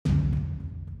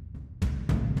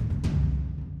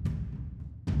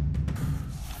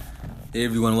Hey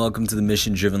everyone, welcome to the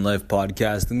Mission Driven Life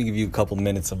podcast. Let me give you a couple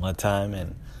minutes of my time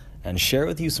and share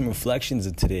with you some reflections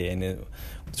of today. And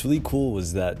what's really cool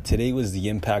was that today was the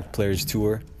Impact Players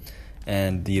Tour,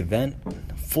 and the event,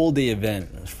 full day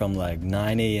event from like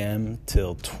 9 a.m.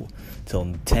 till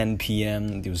 10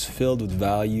 p.m. It was filled with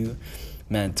value.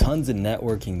 Man, tons of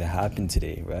networking that happened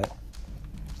today, right?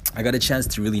 I got a chance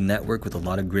to really network with a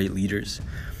lot of great leaders,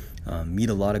 meet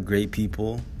a lot of great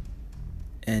people,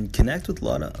 and connect with a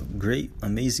lot of great,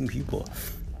 amazing people.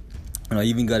 And I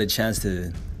even got a chance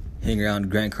to hang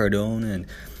around Grant Cardone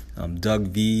and Doug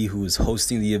V, who was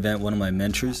hosting the event, one of my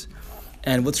mentors.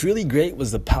 And what's really great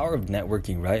was the power of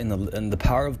networking, right? And the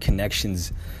power of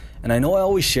connections. And I know I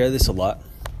always share this a lot.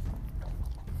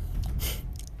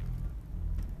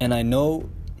 And I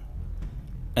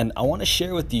want to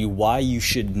share with you why you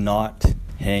should not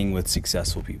hang with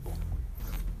successful people.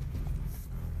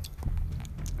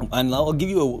 And I'll give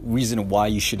you a reason why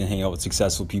you shouldn't hang out with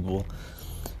successful people.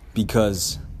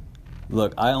 Because,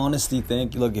 look, I honestly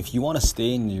think, if you want to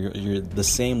stay in the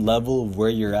same level of where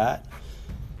you're at,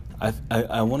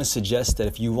 I want to suggest that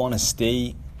if you want to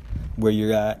stay where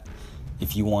you're at,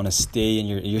 if you want to stay and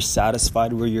you're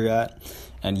satisfied where you're at,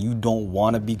 and you don't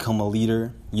want to become a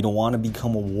leader, you don't want to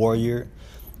become a warrior,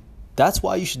 that's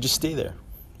why you should just stay there.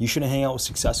 You shouldn't hang out with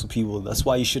successful people. That's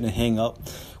why you shouldn't hang up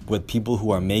with people who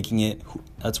are making it.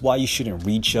 That's why you shouldn't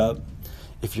reach up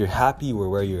if you're happy with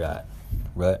where you're at,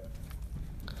 right?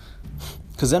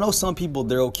 Because I know some people,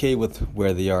 they're okay with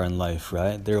where they are in life,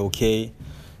 right? They're okay.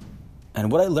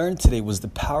 And what I learned today was the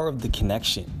power of the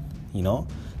connection,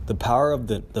 the power of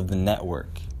the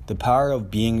network, the power of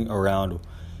being around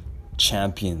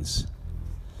champions.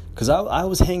 Because I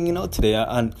was hanging out today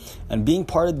and being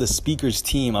part of the speakers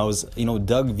team. I was,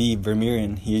 Doug V.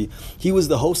 Vermeeren, he was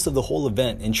the host of the whole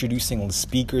event, introducing the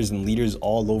speakers and leaders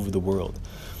all over the world.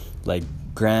 Like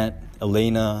Grant,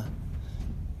 Elena,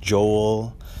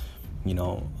 Joel,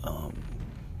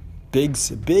 big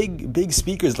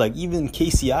speakers, like even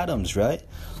Casey Adams, right?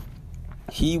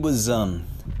 He was,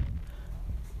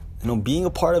 being a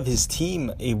part of his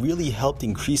team, it really helped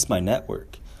increase my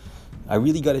network. I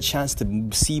really got a chance to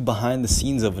see behind the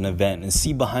scenes of an event and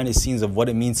see behind the scenes of what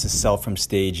it means to sell from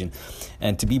stage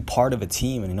and to be part of a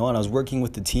team. And I was working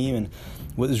with the team, and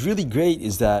what is really great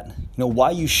is that,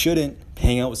 why you shouldn't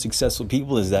hang out with successful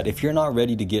people is that if you're not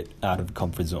ready to get out of the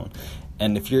comfort zone,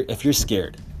 and if you're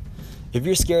scared,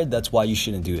 that's why you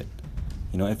shouldn't do it.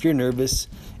 If you're nervous,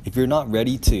 if you're not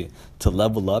ready to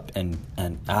level up and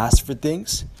ask for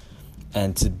things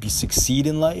and to succeed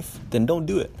in life, then don't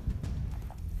do it.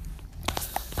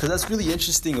 Because that's really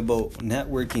interesting about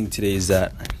networking today is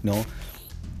that,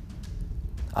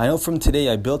 I know from today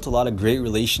I built a lot of great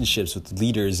relationships with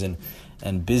leaders and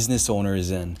business owners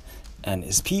and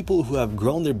it's people who have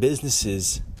grown their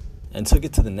businesses and took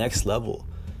it to the next level.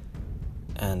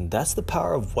 And that's the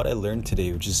power of what I learned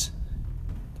today, which is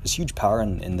there's huge power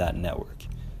in that network.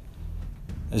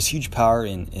 There's huge power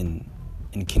in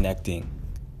connecting.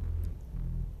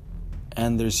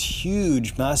 And there's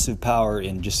huge, massive power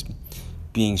in just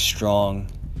being strong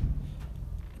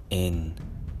in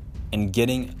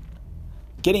getting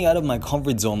out of my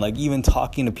comfort zone, like even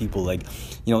talking to people. Like,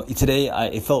 today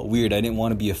it felt weird. I didn't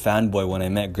want to be a fanboy when I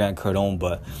met Grant Cardone,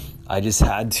 but I just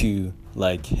had to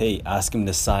ask him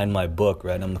to sign my book,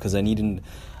 right? Because I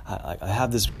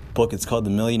have this book, it's called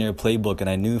The Millionaire Playbook, and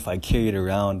I knew if I carried it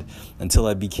around until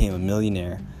I became a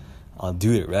millionaire, I'll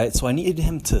do it, right? So I needed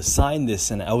him to sign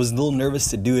this, and I was a little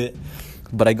nervous to do it,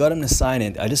 but I got him to sign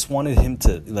it. I just wanted him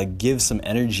to give some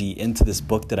energy into this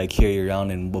book that I carry around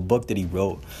and the book that he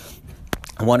wrote.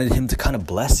 I wanted him to kind of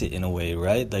bless it in a way,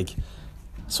 right?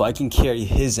 So I can carry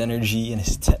his energy and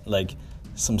his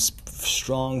some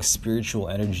strong spiritual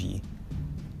energy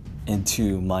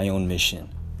into my own mission,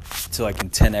 so I can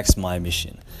 10x my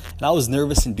mission. And I was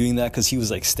nervous in doing that because he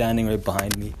was standing right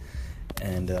behind me,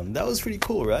 and that was pretty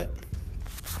cool, right?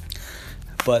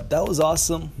 But that was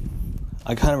awesome.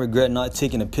 I kind of regret not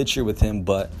taking a picture with him,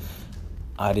 but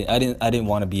I didn't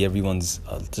want to be everyone's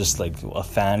just like a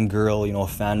fangirl, a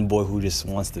fanboy who just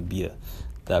wants to be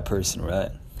that person,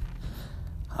 right?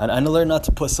 I learned not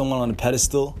to put someone on a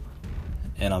pedestal,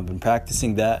 and I've been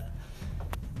practicing that.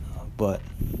 But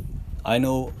I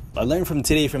learned from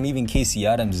today from even Casey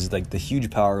Adams is the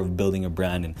huge power of building a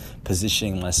brand and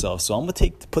positioning myself. So I'm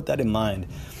gonna put that in mind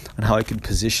on how I could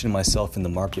position myself in the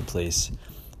marketplace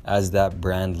as that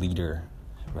brand leader,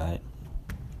 right?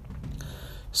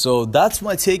 So that's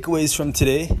my takeaways from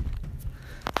today.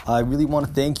 I really want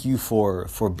to thank you for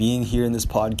being here in this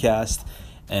podcast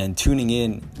and tuning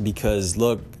in, because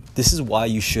look, this is why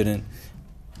you shouldn't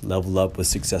level up with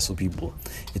successful people.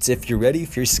 It's if you're ready,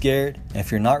 if you're scared, and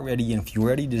if you're not ready, and if you're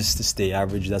ready just to stay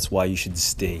average, that's why you should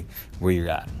stay where you're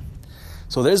at.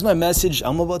 So there's my message.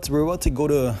 I'm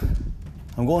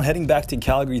heading back to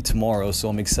Calgary tomorrow, so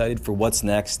I'm excited for what's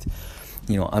next.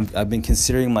 I've been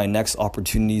considering my next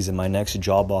opportunities and my next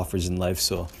job offers in life.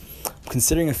 So I'm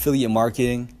considering affiliate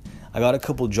marketing. I got a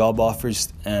couple job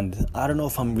offers, and I don't know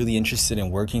if I'm really interested in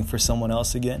working for someone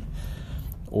else again,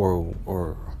 or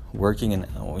working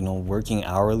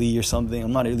hourly or something.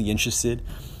 I'm not really interested.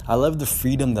 I love the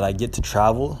freedom that I get to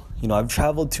travel. I've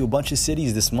traveled to a bunch of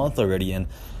cities this month already, and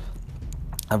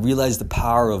I've realized the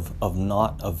power of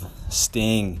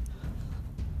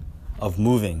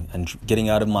moving and getting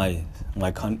out of my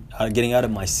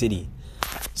city.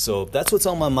 So that's what's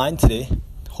on my mind today.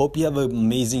 Hope you have an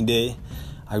amazing day.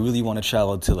 I really want to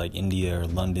travel to like India or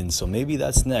London, so maybe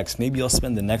that's next. Maybe I'll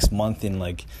spend the next month in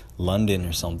like London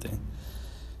or something.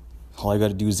 All I got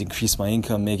to do is increase my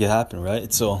income, make it happen,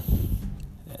 right? So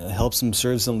help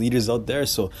serve some leaders out there.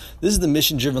 So this is the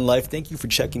Mission Driven Life. Thank you for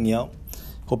checking me out.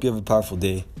 Hope you have a powerful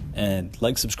day, and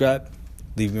subscribe,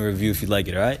 leave me a review if you like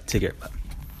it. All right, take care. Bye.